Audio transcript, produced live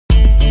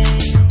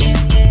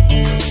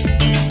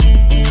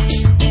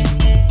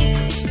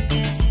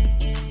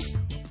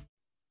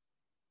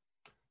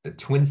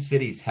Twin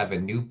Cities have a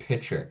new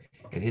pitcher,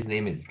 and his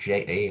name is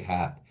J.A.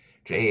 Happ.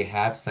 J.A.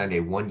 Happ signed a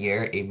 1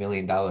 year, $8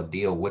 million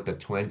deal with the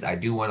Twins. I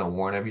do want to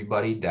warn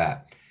everybody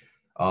that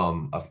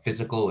a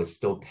physical is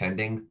still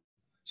pending.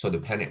 So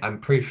I'm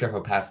pretty sure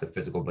he'll pass the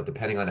physical, but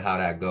depending on how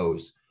that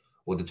goes,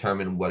 will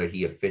determine whether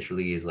he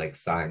officially is like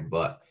signed.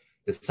 But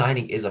the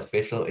signing is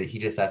official. He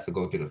just has to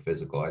go through the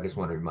physical. I just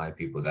want to remind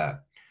people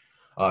that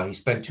he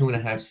spent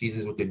 2.5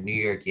 seasons with the New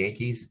York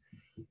Yankees.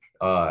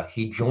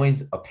 He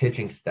joins a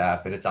pitching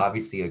staff, and it's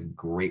obviously a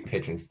great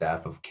pitching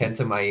staff of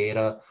Kenta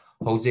Maeda,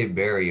 Jose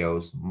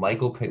Barrios,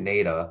 Michael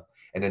Pineda,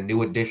 and the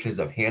new additions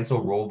of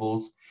Hansel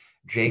Robles,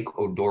 Jake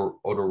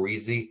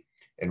Odorizzi,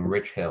 and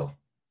Rich Hill.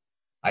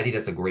 I think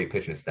that's a great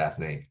pitching staff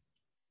name.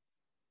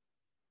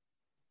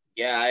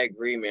 Yeah, I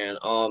agree, man.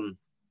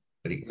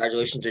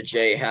 Congratulations to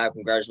Jay Happ.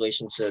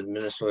 Congratulations to the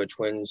Minnesota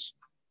Twins.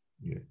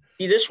 Yeah.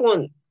 See, this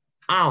one,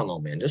 I don't know,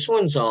 man. This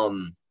one's how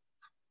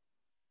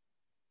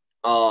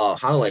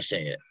do I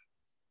say it?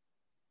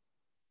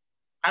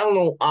 I don't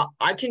know.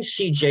 I can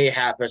see Jay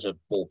Happ as a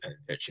bullpen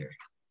pitcher.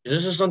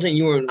 This is something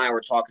you and I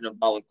were talking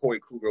about when Corey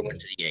Kluber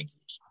went to the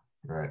Yankees.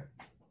 Right.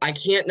 I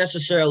can't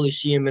necessarily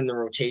see him in the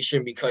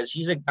rotation because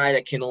he's a guy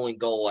that can only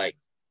go like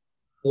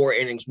 4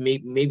 innings,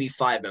 maybe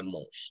 5 at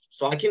most.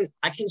 So I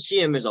can see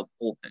him as a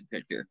bullpen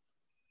pitcher.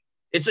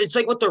 It's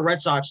like what the Red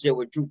Sox did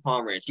with Drew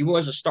Pomeranz. He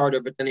was a starter,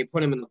 but then they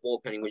put him in the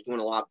bullpen. He was doing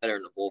a lot better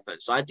in the bullpen.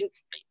 So I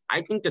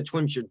think the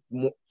Twins should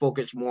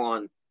focus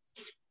more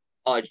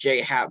on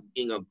Jay Happ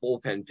being a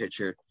bullpen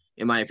pitcher,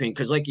 in my opinion.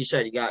 Because like you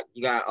said, you got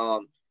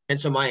Kenta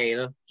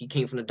Maeda. He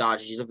came from the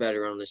Dodgers. He's a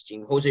veteran on this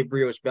team. Jose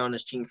Barrios has been on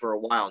this team for a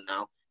while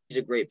now. He's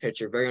a great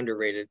pitcher, very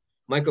underrated.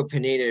 Michael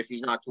Pineda, if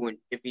he's not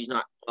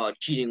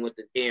cheating with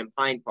the damn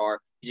pine car,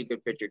 he's a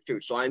good pitcher too.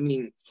 So I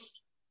mean,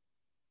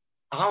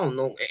 I don't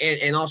know,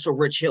 and also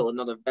Rich Hill,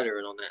 another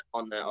veteran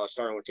on that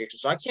starting rotation.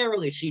 So I can't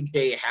really see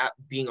Jay Happ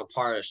being a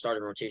part of the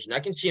starting rotation. I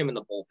can see him in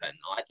the bullpen.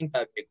 I think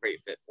that'd be a great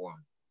fit for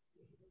him.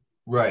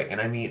 Right. And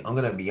I mean, I'm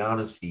going to be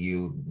honest with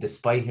you,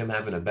 despite him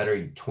having a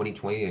better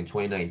 2020 than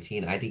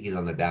 2019, I think he's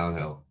on the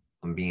downhill.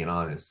 I'm being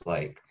honest.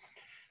 Like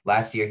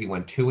last year, he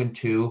went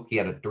 2-2. He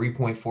had a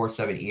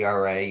 3.47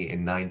 ERA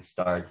in 9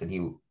 starts.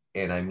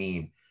 And I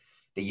mean,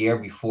 the year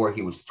before,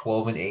 he was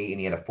 12-8, and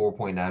he had a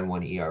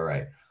 4.91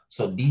 ERA.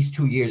 So these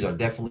 2 years are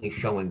definitely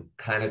showing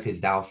kind of his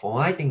downfall.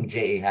 And I think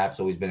J.A. Happ's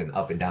always been an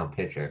up and down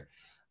pitcher.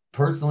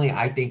 Personally,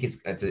 I think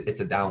it's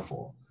a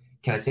downfall.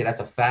 Can I say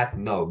that's a fact?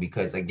 No,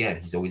 because again,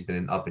 he's always been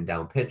an up and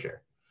down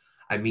pitcher.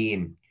 I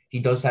mean, he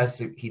does have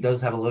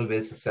a little bit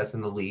of success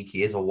in the league.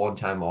 He is a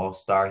one-time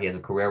All-Star. He has a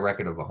career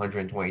record of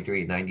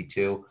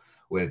 123-92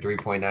 with a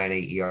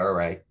 3.98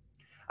 ERA.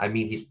 I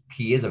mean,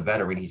 he is a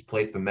veteran. He's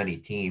played for many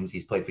teams.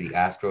 He's played for the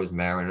Astros,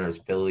 Mariners,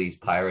 Phillies,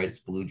 Pirates,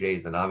 Blue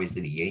Jays, and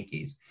obviously the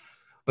Yankees.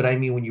 But I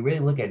mean, when you really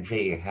look at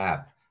J.A.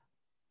 Happ,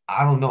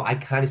 I don't know. I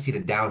kind of see the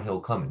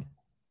downhill coming.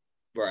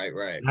 Right.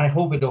 And I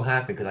hope it don't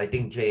happen because I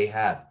think J.A.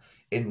 Happ,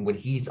 and when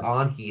he's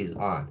on, he is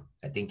on.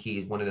 I think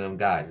he's one of them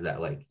guys that,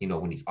 like, you know,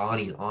 when he's on,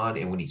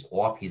 and when he's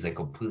off, he's like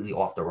completely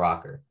off the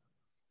rocker.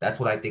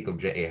 That's what I think of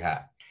J.A.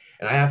 Happ.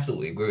 And I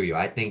absolutely agree with you.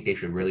 I think they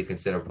should really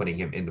consider putting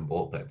him in the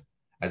bullpen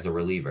as a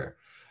reliever.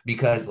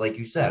 Because, like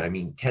you said, I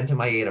mean, Kenta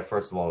Maeda,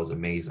 first of all, is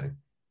amazing.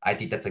 I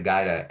think that's a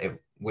guy that,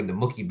 when the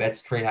Mookie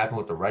Betts trade happened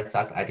with the Red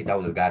Sox, I think that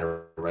was a guy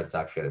the Red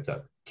Sox should have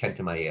took.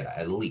 Kenta Maeda,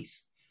 at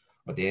least.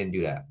 But they didn't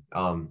do that.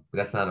 But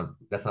that's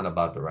not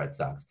about the Red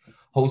Sox.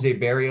 Jose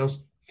Barrios,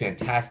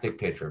 fantastic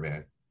pitcher,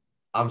 man.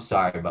 I'm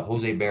sorry, but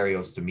Jose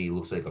Barrios to me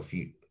looks like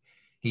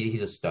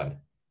he's a stud.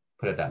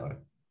 Put it that way.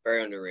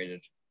 Very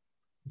underrated.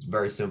 It's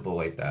very simple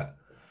like that.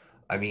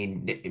 I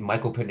mean,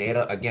 Michael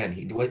Pineda, again,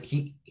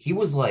 he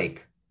was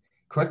like,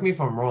 correct me if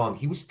I'm wrong,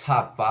 he was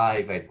top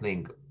 5, I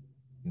think,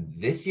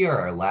 this year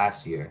or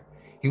last year.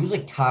 He was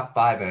like top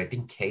 5 and I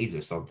think K's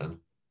or something.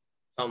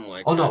 Something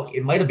like that. No,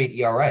 it might have been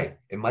ERA.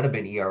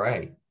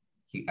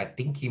 I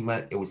think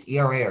it was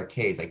ERA or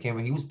K's. I can't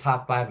remember. He was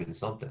top 5 in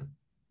something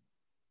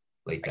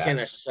like that. I can't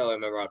necessarily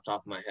remember off the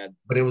top of my head.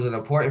 But it was an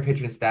important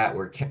pitching stat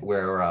where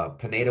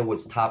Pineda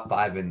was top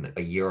 5 in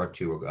a year or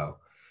two ago.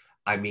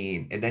 I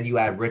mean, and then you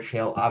add Rich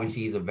Hill.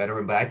 Obviously, he's a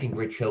veteran, but I think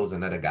Rich Hill is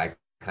another guy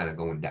kind of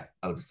going down,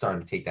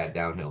 starting to take that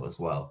downhill as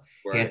well.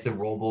 Right. Hansel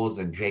Robles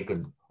and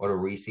Jacob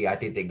Odorizzi, I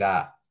think they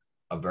got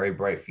a very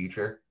bright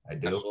future. I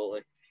do.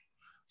 Absolutely.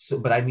 So,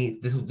 but I mean,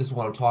 this is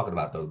what I'm talking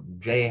about, though.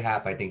 J.A.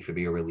 Happ, I think, should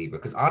be a reliever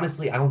because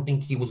honestly, I don't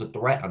think he was a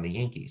threat on the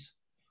Yankees.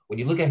 When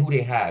you look at who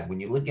they had, when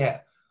you look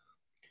at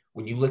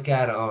I'm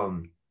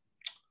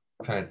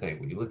trying to think.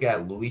 When you look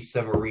at Luis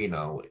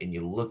Severino and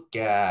you look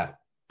at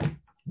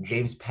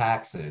James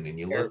Paxton and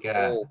you look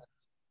at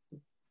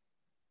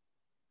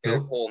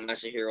Eric Cole,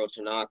 Masahiro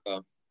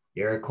Tanaka.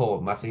 Eric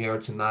Cole,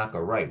 Masahiro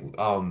Tanaka, right.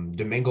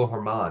 Domingo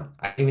Germán.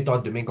 I even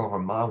thought Domingo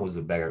Germán was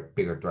a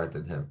bigger threat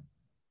than him.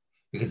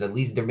 Because at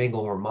least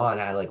Domingo Germán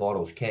had like all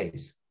those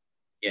Ks.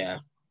 Yeah.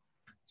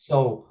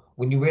 So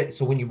when you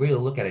really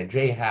look at it,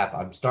 J. Happ,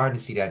 I'm starting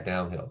to see that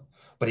downhill.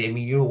 But I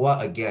mean, you know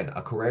what? Again,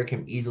 a career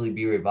can easily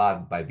be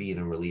revived by being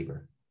a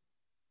reliever.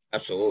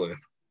 Absolutely.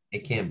 It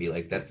can be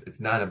like it's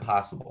not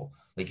impossible.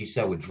 like you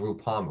said, with Drew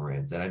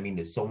Pomeranz. And I mean,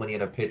 there's so many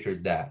other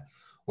pitchers that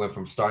went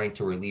from starting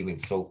to relieving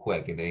so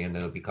quick, and they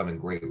ended up becoming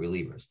great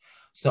relievers.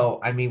 So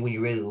I mean, when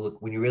you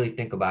really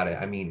think about it,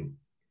 I mean,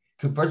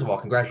 first of all,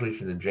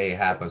 congratulations to J.A.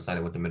 Happ on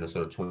signing with the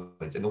Minnesota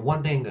Twins. And the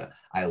one thing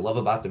I love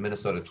about the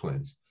Minnesota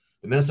Twins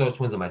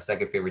are my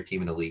second favorite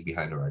team in the league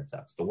behind the Red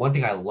Sox. The one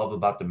thing I love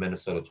about the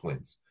Minnesota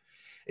Twins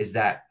is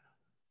that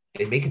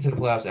they make it to the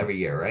playoffs every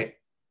year, right?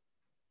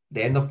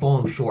 They end up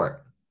falling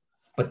short,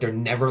 but they're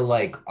never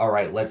like, all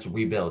right, let's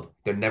rebuild.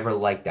 They're never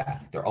like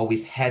that. They're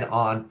always head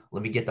on.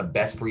 Let me get the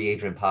best free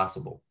agent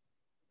possible.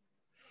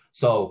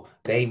 So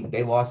they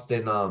lost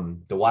in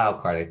the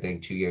wild card, I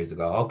think, 2 years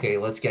ago. Okay,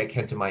 let's get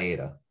Kenta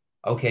Maeda.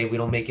 Okay, we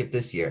don't make it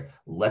this year.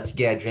 Let's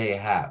get J.A.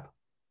 Happ.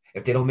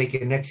 If they don't make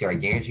it next year, I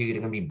guarantee you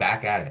they're gonna be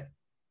back at it.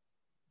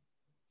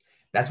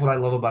 That's what I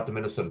love about the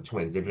Minnesota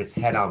Twins. They're just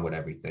head on with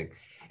everything.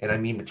 And I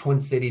mean, the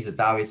Twin Cities is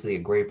obviously a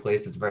great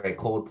place. It's a very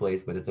cold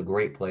place, but it's a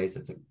great place.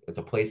 It's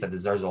a place that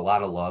deserves a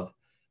lot of love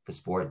for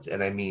sports.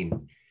 And I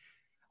mean,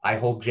 I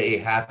hope J.A.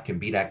 Happ can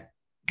be that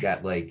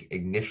like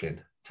ignition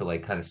to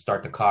like kind of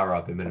start the car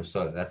up in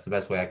Minnesota. That's the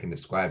best way I can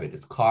describe it.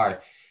 This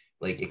car,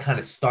 like it kind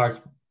of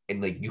starts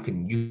and like you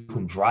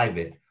can drive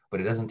it, but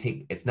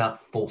it's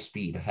not full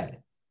speed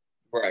ahead.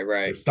 Right, They're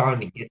right.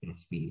 starting to get that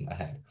speed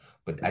ahead.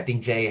 But I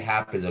think J.A.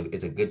 Happ is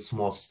a good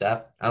small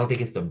step. I don't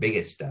think it's the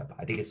biggest step.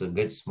 I think it's a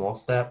good small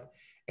step.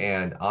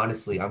 And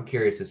honestly, I'm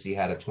curious to see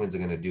how the Twins are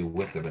going to do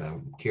with him. And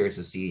I'm curious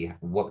to see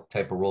what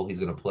type of role he's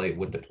going to play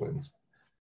with the Twins.